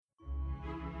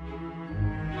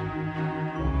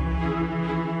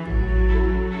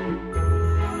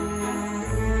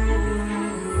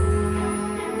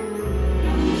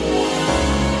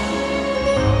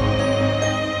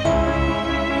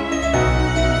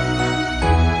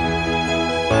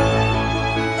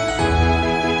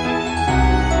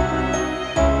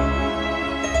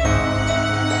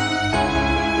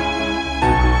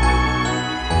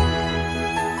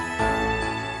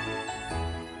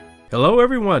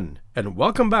everyone, and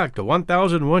welcome back to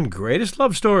 1001 Greatest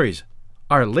Love Stories,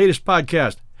 our latest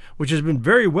podcast, which has been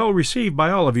very well received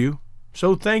by all of you,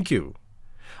 so thank you.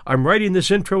 I'm writing this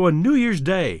intro on New Year's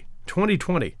Day,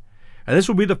 2020, and this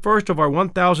will be the first of our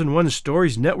 1001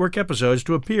 Stories Network episodes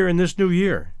to appear in this new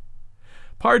year.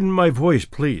 Pardon my voice,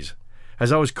 please,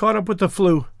 as I was caught up with the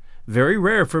flu, very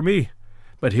rare for me,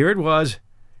 but here it was,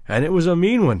 and it was a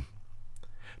mean one.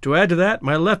 To add to that,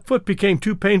 my left foot became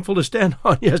too painful to stand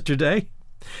on yesterday,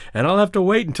 and I'll have to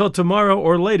wait until tomorrow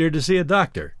or later to see a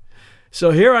doctor. So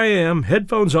here I am,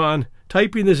 headphones on,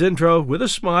 typing this intro with a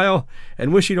smile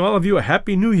and wishing all of you a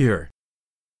Happy New Year.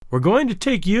 We're going to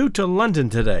take you to London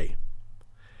today.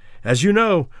 As you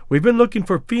know, we've been looking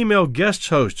for female guest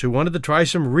hosts who wanted to try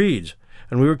some reads,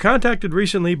 and we were contacted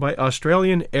recently by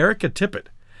Australian Erica Tippett,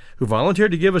 who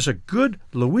volunteered to give us a good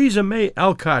Louisa May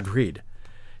Alcott read.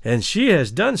 And she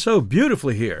has done so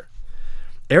beautifully here.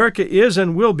 Erica is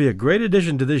and will be a great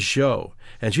addition to this show,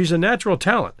 and she's a natural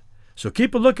talent, so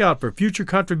keep a lookout for future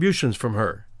contributions from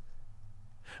her.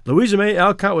 Louisa May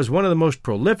Alcott was one of the most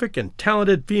prolific and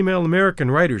talented female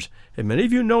American writers, and many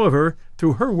of you know of her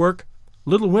through her work,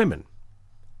 Little Women.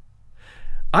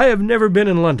 I have never been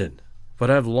in London, but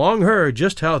I've long heard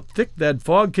just how thick that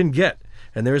fog can get,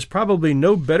 and there is probably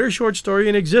no better short story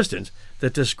in existence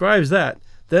that describes that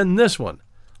than this one,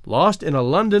 Lost in a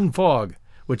London Fog,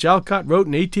 which Alcott wrote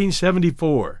in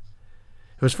 1874.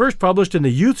 It was first published in the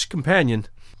Youth's Companion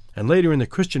and later in the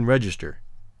Christian Register.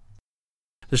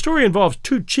 The story involves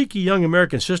two cheeky young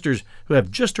American sisters who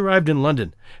have just arrived in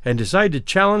London and decide to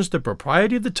challenge the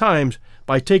propriety of the times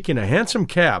by taking a hansom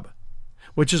cab,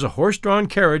 which is a horse-drawn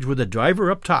carriage with a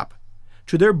driver up top,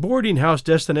 to their boarding house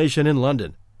destination in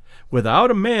London,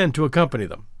 without a man to accompany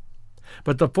them.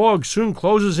 But the fog soon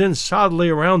closes in solidly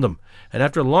around them, and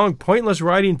after long pointless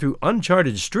riding through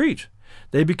uncharted streets,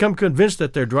 they become convinced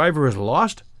that their driver is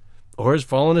lost or has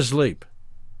fallen asleep.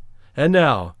 And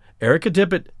now, Erica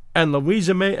Tippett and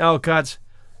Louisa May Alcott's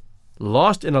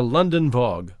Lost in a London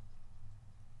Fog.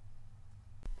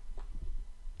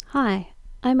 Hi,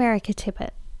 I'm Erica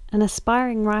Tippett, an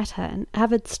aspiring writer and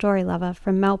avid story lover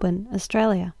from Melbourne,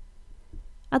 Australia.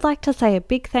 I'd like to say a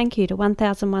big thank you to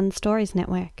 1001 Stories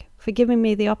Network for giving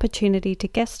me the opportunity to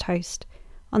guest host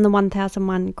on the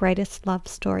 1001 Greatest Love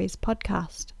Stories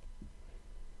podcast.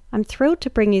 I'm thrilled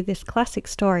to bring you this classic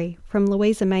story from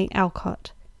Louisa May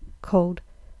Alcott called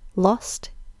Lost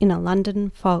in a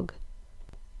London Fog.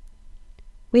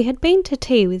 We had been to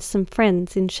tea with some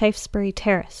friends in Shaftesbury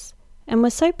Terrace and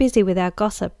were so busy with our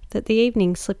gossip that the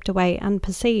evening slipped away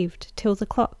unperceived till the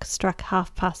clock struck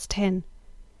 10:30.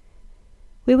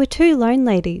 We were two lone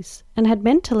ladies and had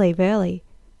meant to leave early,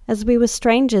 as we were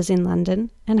strangers in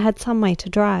London and had some way to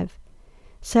drive,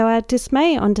 so our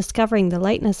dismay on discovering the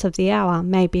lateness of the hour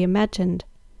may be imagined.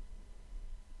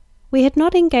 We had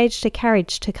not engaged a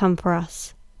carriage to come for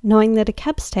us, knowing that a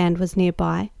cab stand was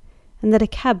nearby, and that a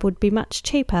cab would be much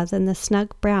cheaper than the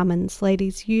snug broughams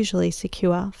ladies usually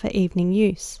secure for evening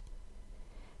use.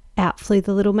 Out flew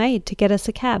the little maid to get us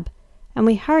a cab, and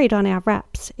we hurried on our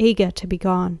wraps, eager to be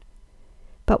gone.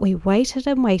 But we waited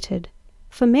and waited,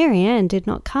 for Mary Ann did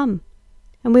not come,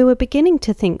 and we were beginning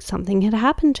to think something had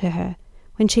happened to her,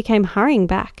 when she came hurrying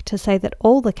back to say that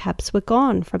all the cabs were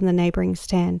gone from the neighbouring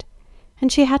stand,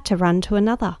 and she had to run to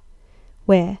another,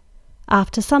 where,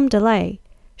 after some delay,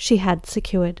 she had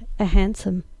secured a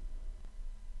hansom.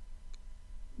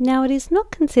 Now it is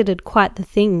not considered quite the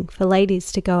thing for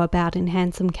ladies to go about in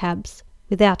hansom cabs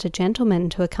without a gentleman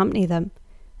to accompany them,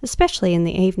 especially in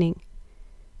the evening.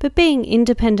 But being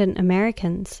independent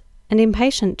Americans, and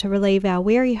impatient to relieve our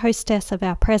weary hostess of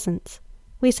our presence,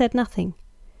 we said nothing,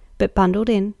 but bundled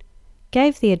in,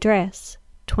 gave the address,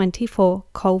 24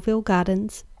 Colville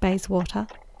Gardens, Bayswater,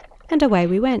 and away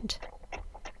we went.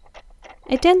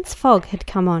 A dense fog had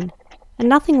come on, and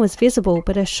nothing was visible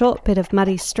but a short bit of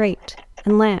muddy street,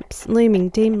 and lamps looming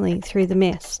dimly through the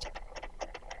mist.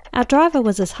 Our driver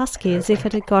was as husky as if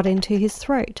it had got into his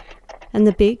throat, and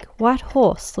the big, white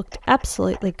horse looked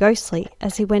absolutely ghostly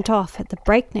as he went off at the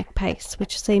breakneck pace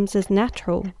which seems as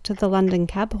natural to the London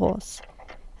cab horse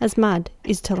as mud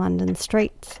is to London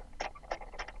streets.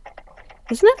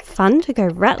 "Isn't it fun to go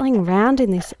rattling round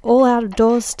in this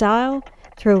all-out-of-doors style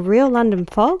through a real London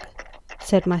fog?"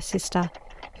 said my sister,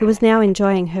 who was now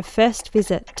enjoying her first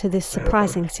visit to this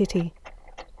surprising city.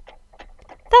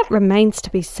 "That remains to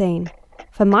be seen.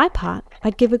 For my part,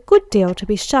 I'd give a good deal to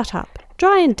be shut up,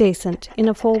 dry and decent, in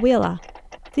a four-wheeler.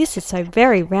 This is so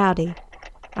very rowdy,"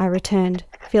 I returned,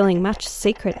 feeling much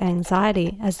secret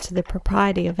anxiety as to the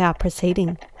propriety of our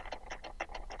proceeding.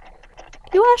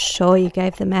 "You are sure you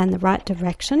gave the man the right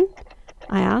direction?"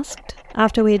 I asked,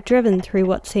 after we had driven through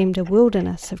what seemed a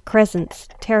wilderness of crescents,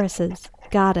 terraces,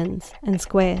 gardens, and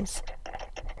squares.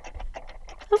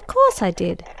 "Of course I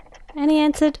did," and he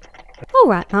answered, "All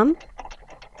right, Mum."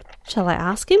 "Shall I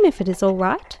ask him if it is all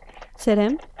right?" said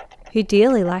Em, who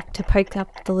dearly liked to poke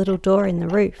up the little door in the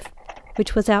roof,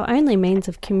 which was our only means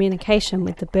of communication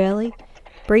with the burly,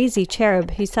 breezy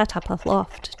cherub who sat up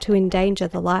aloft to endanger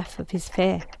the life of his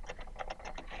fare.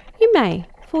 "You may,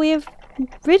 for we have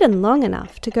ridden long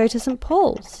enough to go to St.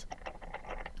 Paul's."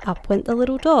 Up went the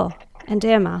little door, and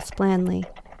Em asked blandly,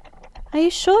 "Are you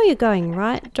sure you're going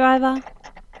right, driver?"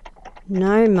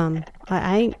 "No, Mum,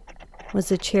 I ain't," was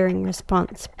the cheering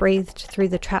response breathed through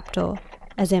the trapdoor,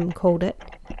 as Em called it,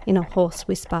 in a hoarse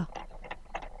whisper.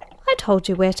 "I told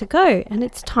you where to go, and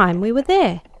it's time we were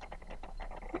there."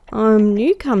 "I'm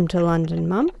new come to London,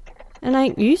 Mum, and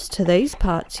ain't used to these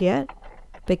parts yet,"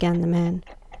 began the man.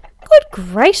 "Good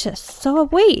gracious, so are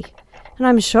we, and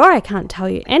I'm sure I can't tell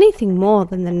you anything more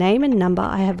than the name and number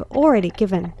I have already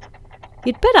given.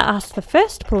 You'd better ask the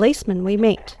first policeman we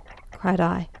meet," cried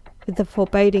I, with the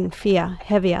foreboding fear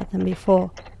heavier than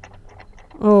before.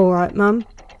 "All right, Mum."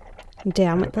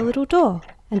 Down went the little door,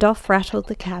 and off rattled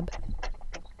the cab.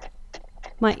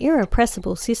 My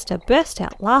irrepressible sister burst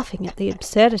out laughing at the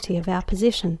absurdity of our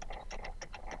position.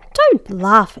 "Don't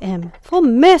laugh, Em, for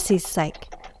mercy's sake.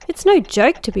 It's no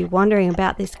joke to be wandering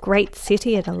about this great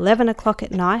city at 11 o'clock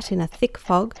at night in a thick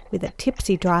fog with a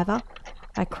tipsy driver,"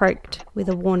 I croaked with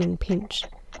a warning pinch.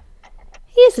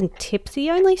 "He isn't tipsy,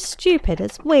 only stupid,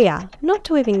 as we are, not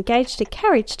to have engaged a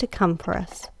carriage to come for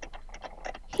us."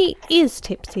 "He is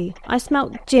tipsy. I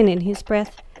smelt gin in his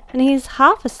breath, and he is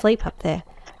half asleep up there,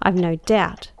 I've no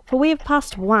doubt, for we have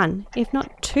passed one, if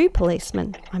not two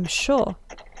policemen, I'm sure."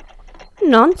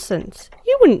 "Nonsense!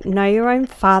 You wouldn't know your own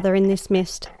father in this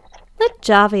mist. Let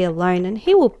Jarvie alone, and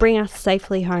he will bring us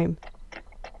safely home."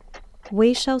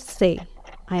 "We shall see,"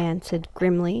 I answered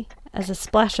grimly, as a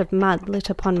splash of mud lit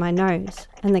upon my nose,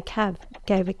 and the cab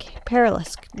gave a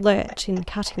perilous lurch in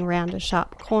cutting round a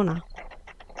sharp corner.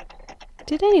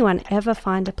 Did anyone ever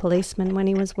find a policeman when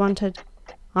he was wanted?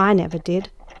 I never did,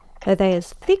 though they are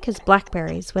as thick as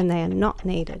blackberries when they are not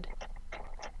needed.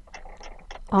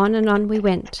 On and on we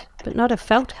went, but not a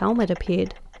felt helmet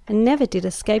appeared, and never did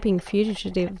escaping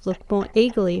fugitive look more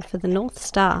eagerly for the North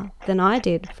Star than I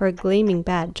did for a gleaming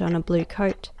badge on a blue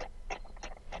coat.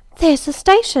 "There's the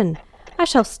station! I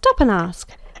shall stop and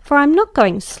ask, for I'm not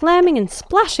going slamming and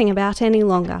splashing about any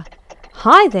longer.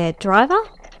 Hi there, driver!"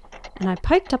 And I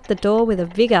poked up the door with a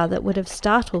vigour that would have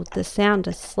startled the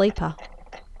soundest sleeper.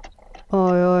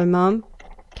 "Oi, oi, Mum,"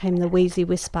 came the wheezy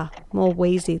whisper, more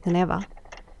wheezy than ever.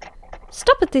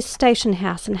 "Stop at this station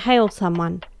house and hail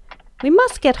someone. We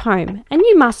must get home, and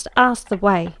you must ask the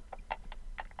way."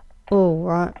 "All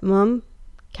right, Mum,"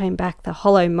 came back the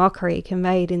hollow mockery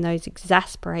conveyed in those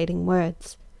exasperating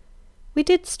words. We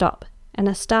did stop, and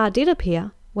a star did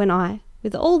appear when I,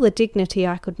 with all the dignity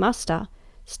I could muster,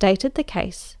 stated the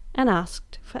case and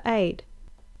asked for aid.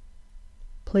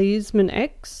 Policeman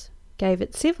X gave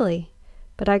it civilly,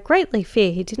 but I greatly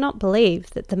fear he did not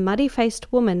believe that the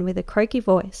muddy-faced woman with a croaky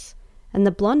voice and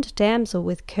the blonde damsel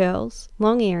with curls,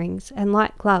 long earrings, and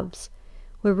light gloves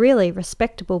were really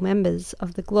respectable members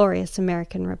of the glorious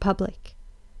American Republic.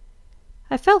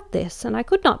 I felt this, and I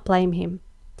could not blame him,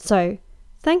 so,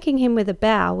 thanking him with a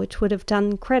bow which would have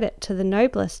done credit to the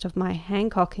noblest of my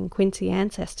Hancock and Quincy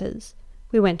ancestors,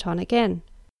 we went on again.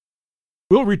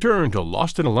 We'll return to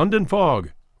Lost in a London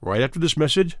Fog right after this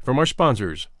message from our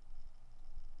sponsors.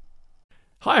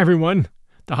 Hi, everyone.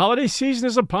 The holiday season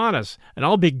is upon us, and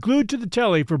I'll be glued to the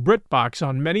telly for BritBox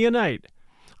on many a night.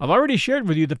 I've already shared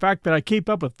with you the fact that I keep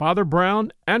up with Father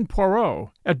Brown and Poirot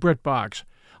at BritBox.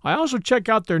 I also check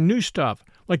out their new stuff,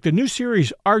 like the new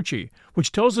series Archie,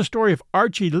 which tells the story of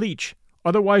Archie Leach,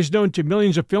 otherwise known to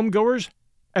millions of filmgoers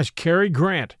as Cary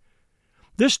Grant.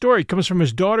 This story comes from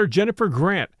his daughter Jennifer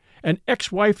Grant and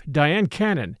ex-wife Diane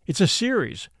Cannon. It's a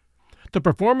series. The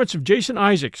performance of Jason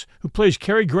Isaacs, who plays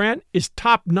Cary Grant, is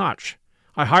top-notch.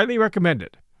 I highly recommend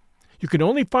it. You can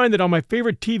only find it on my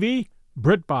favorite TV,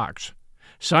 BritBox.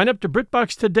 Sign up to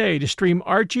BritBox today to stream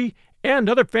Archie and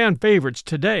other fan favorites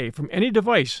today from any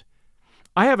device.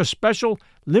 I have a special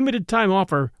limited-time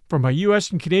offer for my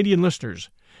U.S. and Canadian listeners.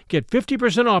 Get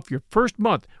 50% off your first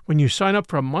month when you sign up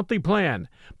for a monthly plan,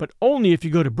 but only if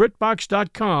you go to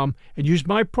BritBox.com and use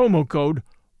my promo code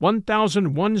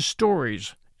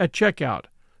 1001stories at checkout.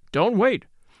 Don't wait.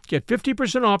 Get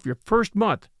 50% off your first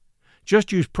month.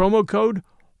 Just use promo code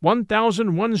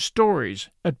 1001stories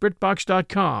at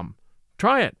BritBox.com.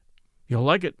 Try it. You'll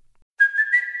like it.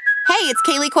 Hey, it's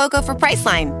Kaylee Cuoco for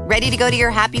Priceline. Ready to go to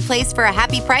your happy place for a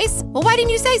happy price? Well, why didn't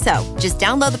you say so? Just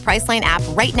download the Priceline app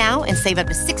right now and save up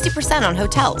to 60% on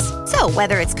hotels. So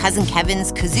whether it's Cousin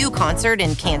Kevin's Kazoo Concert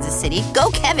in Kansas City,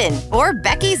 go Kevin, or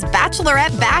Becky's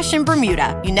Bachelorette Bash in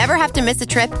Bermuda, you never have to miss a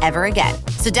trip ever again.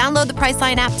 So download the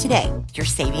Priceline app today. Your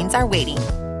savings are waiting.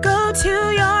 Go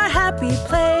to your happy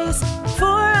place for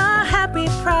a happy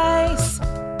price.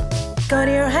 Go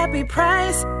to your happy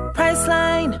price,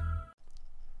 Priceline.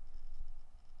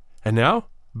 And now,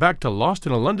 back to Lost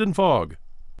in a London Fog,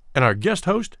 and our guest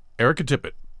host, Erica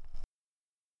Tippett.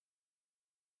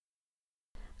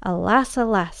 Alas,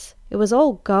 alas, it was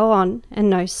all go on and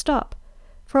no stop,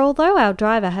 for although our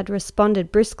driver had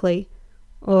responded briskly,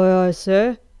 "Aye, aye,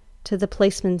 sir," to the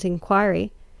policeman's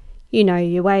inquiry, "You know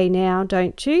your way now,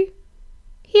 don't you?"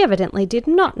 he evidently did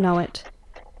not know it,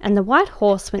 and the white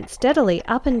horse went steadily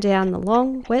up and down the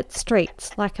long, wet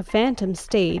streets like a phantom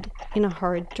steed in a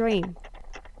horrid dream.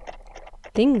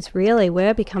 Things really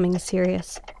were becoming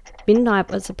serious. Midnight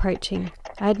was approaching.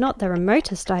 I had not the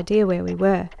remotest idea where we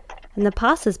were, and the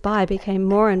passers-by became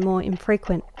more and more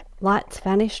infrequent. Lights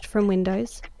vanished from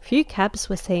windows, few cabs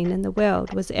were seen, and the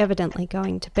world was evidently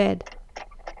going to bed.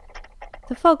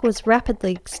 The fog was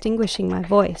rapidly extinguishing my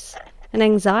voice, and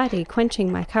anxiety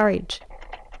quenching my courage.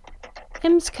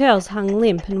 Em's curls hung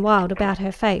limp and wild about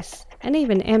her face, and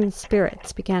even Em's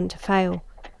spirits began to fail.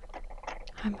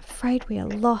 "I'm afraid we are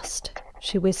lost,"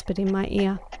 she whispered in my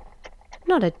ear.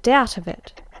 "Not a doubt of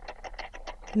it.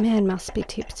 The man must be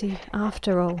tipsy,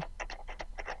 after all."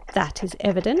 "That is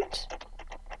evident."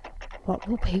 "What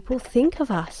will people think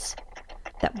of us?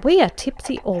 That we are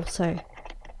tipsy also."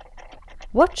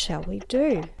 "What shall we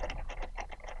do?"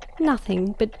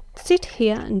 "Nothing but sit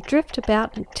here and drift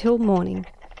about until morning.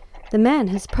 The man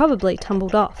has probably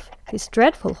tumbled off. This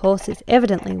dreadful horse is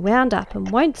evidently wound up and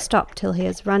won't stop till he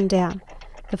has run down.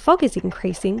 The fog is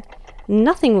increasing, and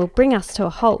nothing will bring us to a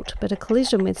halt but a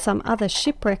collision with some other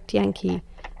shipwrecked Yankee,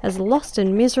 as lost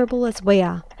and miserable as we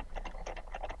are."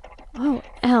 "Oh,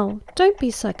 Al, don't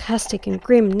be sarcastic and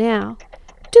grim now.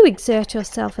 Do exert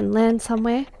yourself and land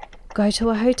somewhere. Go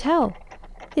to a hotel.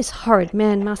 This horrid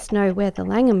man must know where the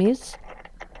Langham is."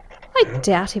 "I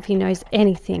doubt if he knows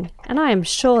anything, and I am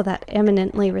sure that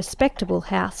eminently respectable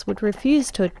house would refuse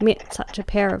to admit such a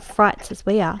pair of frights as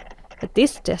we are, at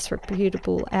this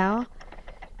disreputable hour.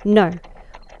 No,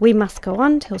 we must go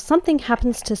on till something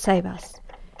happens to save us.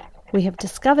 We have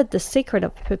discovered the secret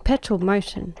of perpetual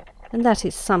motion, and that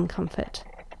is some comfort."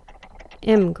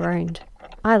 Em groaned.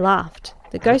 I laughed.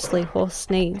 The ghostly horse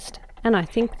sneezed, and I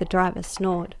think the driver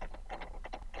snored.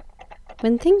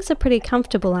 When things are pretty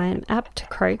comfortable, I am apt to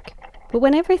croak, but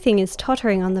when everything is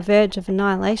tottering on the verge of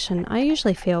annihilation, I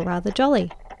usually feel rather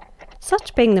jolly.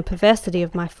 Such being the perversity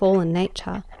of my fallen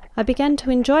nature, I began to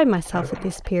enjoy myself at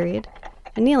this period,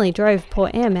 and nearly drove poor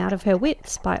Em out of her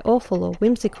wits by awful or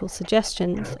whimsical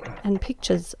suggestions and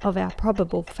pictures of our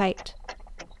probable fate.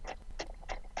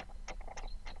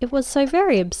 It was so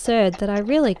very absurd that I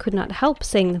really could not help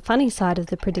seeing the funny side of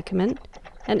the predicament,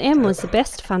 and Em was the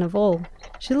best fun of all.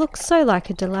 She looked so like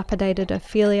a dilapidated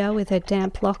Ophelia with her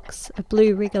damp locks, a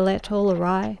blue rigolette all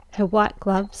awry, her white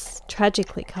gloves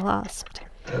tragically clasped,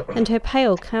 and her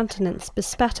pale countenance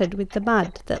bespattered with the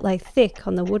mud that lay thick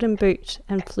on the wooden boot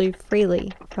and flew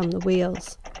freely from the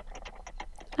wheels.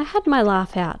 I had my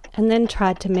laugh out, and then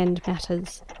tried to mend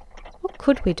matters. What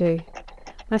could we do?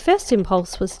 My first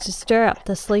impulse was to stir up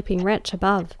the sleeping wretch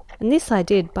above, and this I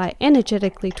did by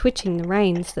energetically twitching the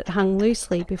reins that hung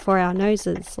loosely before our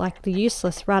noses like the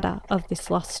useless rudder of this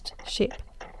lost ship.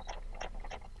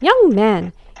 "Young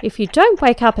man, if you don't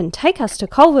wake up and take us to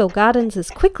Colville Gardens as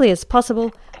quickly as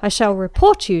possible, I shall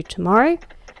report you tomorrow.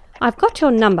 I've got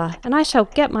your number, and I shall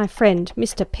get my friend,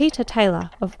 Mr. Peter Taylor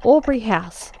of Aubrey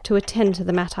House, to attend to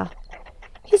the matter.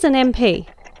 He's an MP,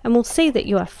 and will see that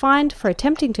you are fined for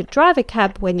attempting to drive a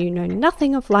cab when you know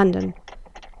nothing of London."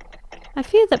 I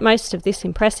fear that most of this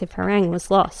impressive harangue was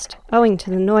lost, owing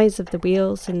to the noise of the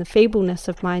wheels and the feebleness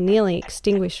of my nearly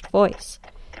extinguished voice,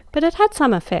 but it had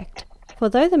some effect, for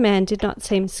though the man did not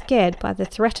seem scared by the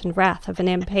threatened wrath of an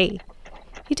MP,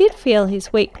 he did feel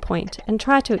his weak point and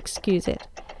try to excuse it,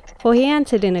 for he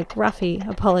answered in a gruffy,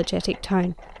 apologetic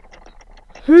tone,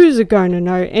 "Who's a-going to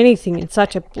know anything in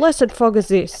such a blessed fog as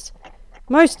this?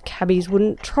 Most cabbies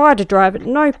wouldn't try to drive at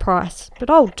no price, but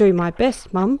I'll do my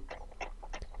best, mum."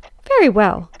 "Very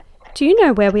well. Do you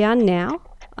know where we are now?"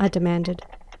 I demanded.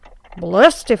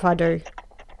 "Blessed if I do."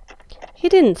 He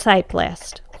didn't say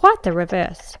blessed, quite the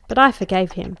reverse, but I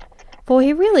forgave him, for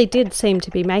he really did seem to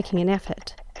be making an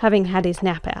effort, having had his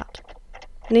nap out.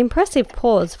 An impressive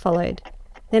pause followed.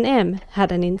 Then Em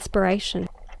had an inspiration.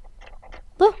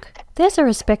 "Look, there's a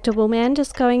respectable man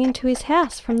just going into his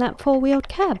house from that four-wheeled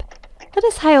cab. Let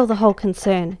us hail the whole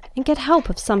concern and get help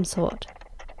of some sort."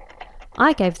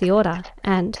 I gave the order,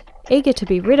 and, eager to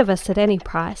be rid of us at any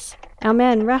price, our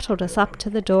man rattled us up to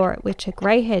the door at which a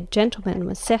grey-haired gentleman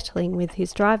was settling with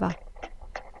his driver.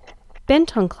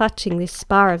 Bent on clutching this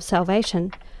spar of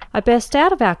salvation, I burst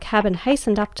out of our cab and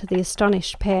hastened up to the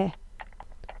astonished pair.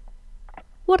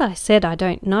 What I said I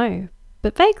don't know,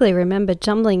 but vaguely remember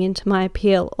jumbling into my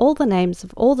appeal all the names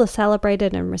of all the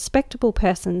celebrated and respectable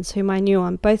persons whom I knew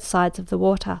on both sides of the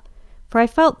water, for I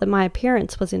felt that my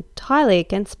appearance was entirely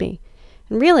against me,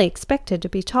 and really expected to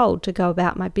be told to go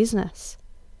about my business.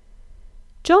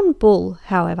 John Bull,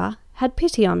 however, had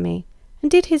pity on me, and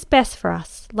did his best for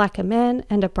us, like a man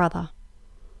and a brother.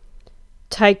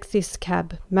 "Take this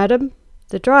cab, madam.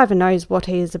 The driver knows what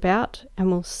he is about, and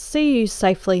will see you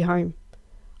safely home.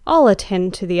 I'll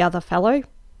attend to the other fellow,"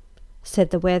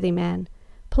 said the worthy man,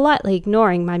 politely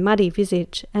ignoring my muddy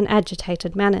visage and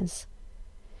agitated manners.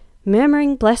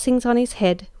 Murmuring blessings on his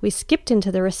head, we skipped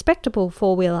into the respectable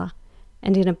four-wheeler,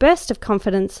 and in a burst of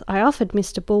confidence I offered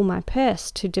Mr. Bull my purse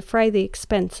to defray the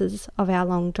expenses of our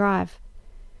long drive.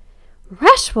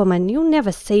 "Rash woman, you'll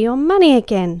never see your money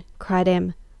again," cried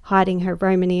Em, hiding her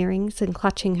Roman earrings and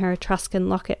clutching her Etruscan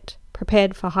locket,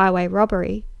 prepared for highway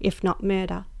robbery, if not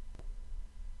murder.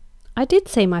 I did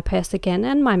see my purse again,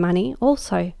 and my money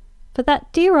also, for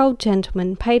that dear old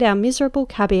gentleman paid our miserable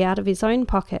cabby out of his own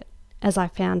pocket, as I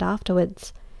found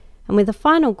afterwards, and with a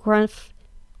final gruff,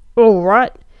 "All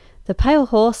right," the pale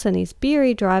horse and his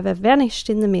beery driver vanished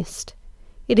in the mist.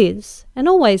 It is, and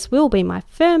always will be, my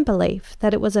firm belief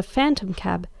that it was a phantom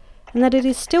cab, and that it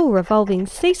is still revolving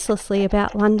ceaselessly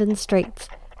about London streets,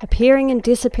 appearing and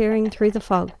disappearing through the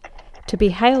fog, to be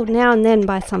hailed now and then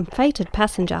by some fated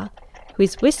passenger, who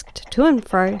is whisked to and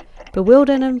fro,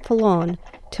 bewildered and forlorn,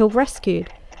 till rescued,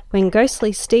 when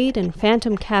ghostly steed and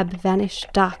phantom cab vanish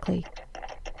darkly.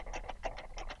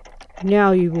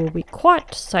 "Now you will be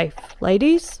quite safe,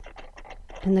 ladies,"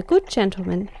 and the good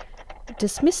gentleman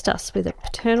dismissed us with a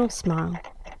paternal smile.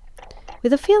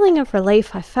 With a feeling of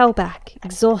relief I fell back,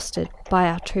 exhausted by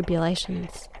our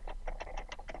tribulations.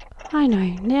 "I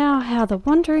know now how the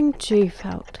wandering Jew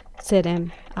felt," said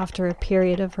Em, after a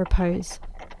period of repose.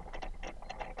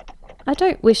 "I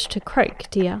don't wish to croak,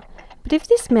 dear, but if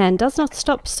this man does not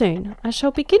stop soon, I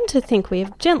shall begin to think we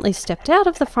have gently stepped out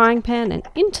of the frying pan and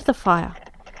into the fire.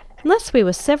 Unless we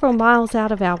were several miles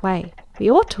out of our way, we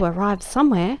ought to arrive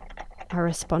somewhere," I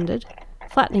responded,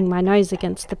 flattening my nose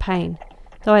against the pane,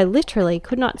 though I literally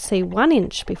could not see 1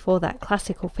 inch before that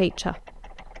classical feature.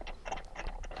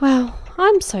 "Well,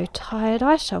 I'm so tired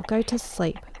I shall go to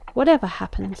sleep, whatever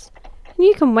happens, and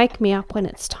you can wake me up when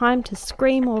it's time to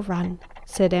scream or run,"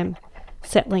 said Em,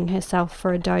 settling herself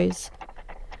for a doze.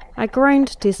 I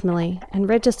groaned dismally, and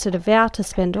registered a vow to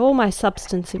spend all my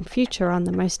substance in future on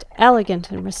the most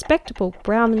elegant and respectable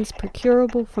Browmans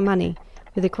procurable for money,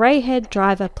 with a grey-haired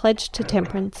driver pledged to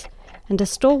temperance, and a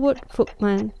stalwart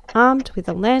footman armed with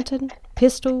a lantern,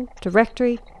 pistol,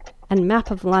 directory, and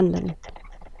map of London.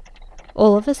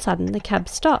 All of a sudden the cab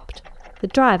stopped. The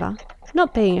driver,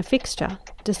 not being a fixture,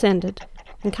 descended,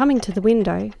 and coming to the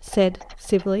window, said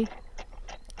civilly,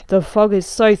 "The fog is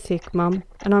so thick, Mum,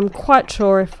 and I'm quite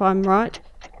sure if I'm right,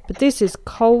 but this is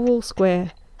Colville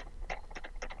Square."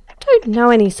 "Don't know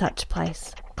any such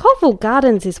place. Colville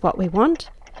Gardens is what we want.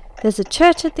 There's a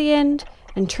church at the end,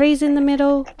 and trees in the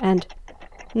middle, and—"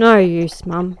 "No use,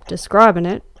 Mum, describing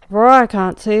it, for I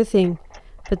can't see a thing,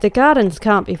 but the gardens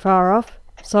can't be far off,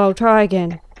 so I'll try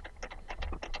again."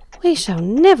 "We shall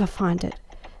never find it,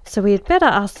 so we had better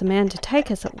ask the man to take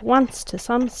us at once to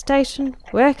some station,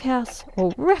 workhouse,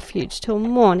 or refuge till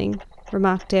morning,"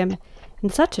 remarked Em, in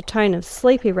such a tone of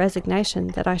sleepy resignation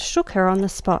that I shook her on the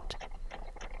spot.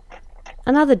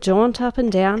 Another jaunt up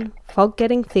and down, fog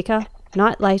getting thicker,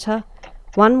 night later,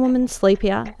 one woman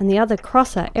sleepier and the other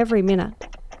crosser every minute.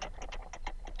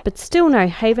 But still no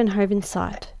haven hove in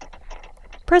sight.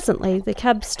 Presently the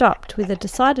cab stopped with a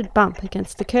decided bump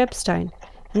against the curbstone,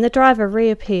 and the driver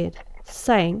reappeared,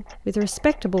 saying, with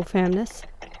respectable firmness,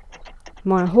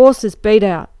 "My horse is beat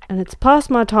out, and it's past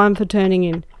my time for turning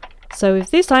in, so if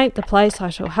this ain't the place I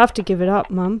shall have to give it up,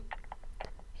 Mum."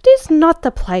 "It is not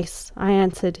the place," I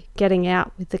answered, getting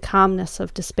out with the calmness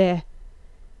of despair.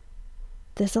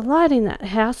 "There's a light in that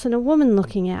house and a woman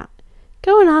looking out.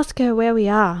 Go and ask her where we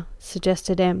are,"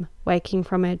 suggested Em, waking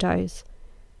from her doze.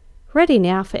 Ready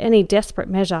now for any desperate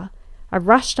measure, I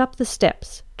rushed up the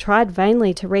steps, tried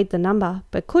vainly to read the number,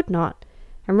 but could not,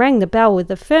 and rang the bell with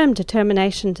the firm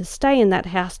determination to stay in that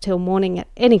house till morning at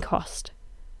any cost.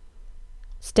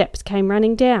 Steps came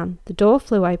running down, the door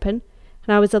flew open, and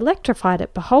and I was electrified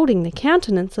at beholding the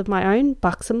countenance of my own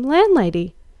buxom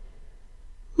landlady.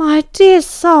 "My dear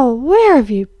soul, where have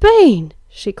you been?"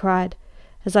 she cried,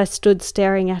 as I stood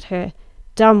staring at her,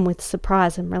 dumb with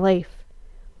surprise and relief.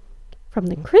 "From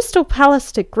the Crystal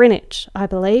Palace to Greenwich, I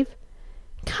believe.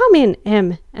 Come in,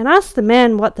 Em, and ask the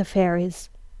man what the fare is,"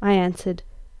 I answered,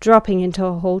 dropping into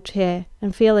a hall chair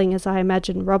and feeling as I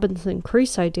imagined Robinson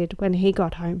Crusoe did when he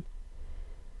got home.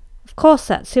 Of course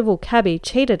that civil cabby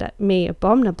cheated at me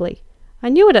abominably. I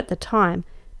knew it at the time,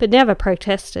 but never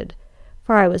protested,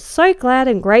 for I was so glad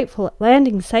and grateful at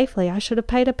landing safely I should have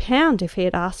paid £1 if he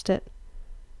had asked it.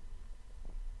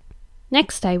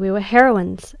 Next day we were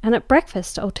heroines, and at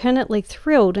breakfast alternately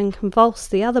thrilled and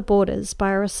convulsed the other boarders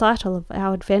by a recital of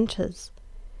our adventures.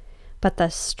 But the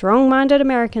strong-minded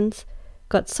Americans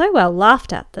got so well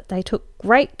laughed at that they took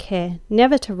great care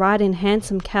never to ride in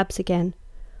hansom cabs again,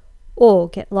 or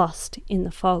get lost in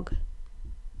the fog.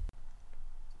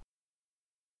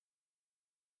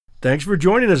 Thanks for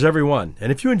joining us, everyone.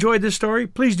 And if you enjoyed this story,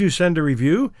 please do send a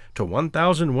review to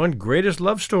 1001 Greatest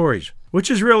Love Stories,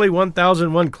 which is really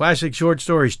 1001 Classic Short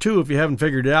Stories too, if you haven't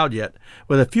figured it out yet,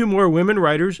 with a few more women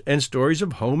writers and stories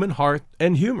of home and hearth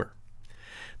and humor.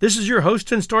 This is your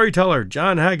host and storyteller,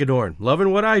 John Hagedorn,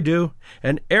 loving what I do.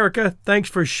 And Erica, thanks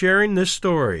for sharing this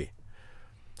story.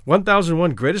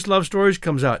 1001 Greatest Love Stories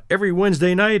comes out every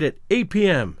Wednesday night at 8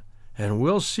 p.m., and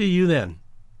we'll see you then.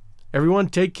 Everyone,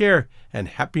 take care, and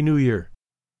Happy New Year.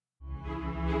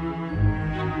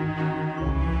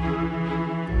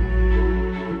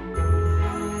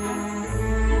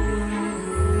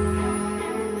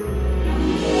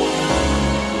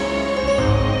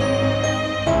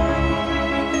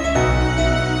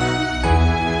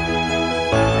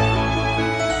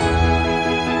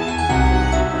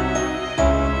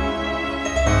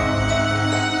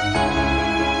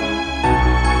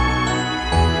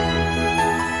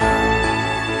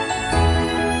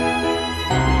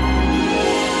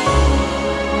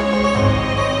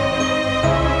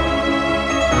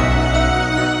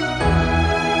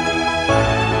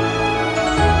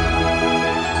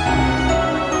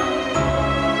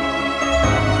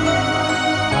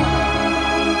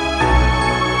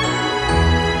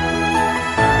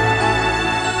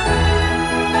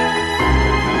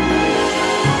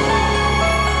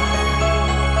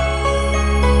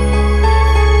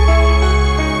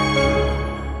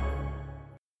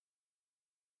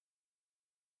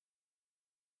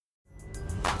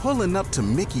 Pulling up to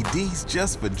Mickey D's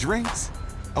just for drinks?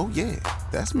 Oh yeah,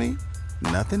 that's me.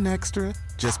 Nothing extra,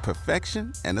 just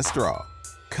perfection and a straw.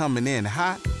 Coming in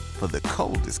hot for the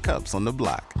coldest cups on the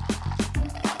block.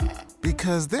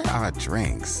 Because there are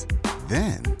drinks.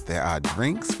 Then there are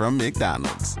drinks from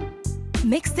McDonald's.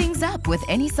 Mix things up with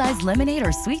any size lemonade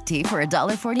or sweet tea for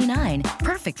 $1.49.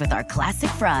 Perfect with our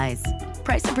classic fries.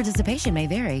 Price and participation may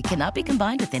vary. Cannot be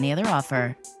combined with any other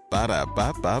offer.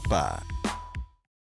 Ba-da-ba-ba-ba.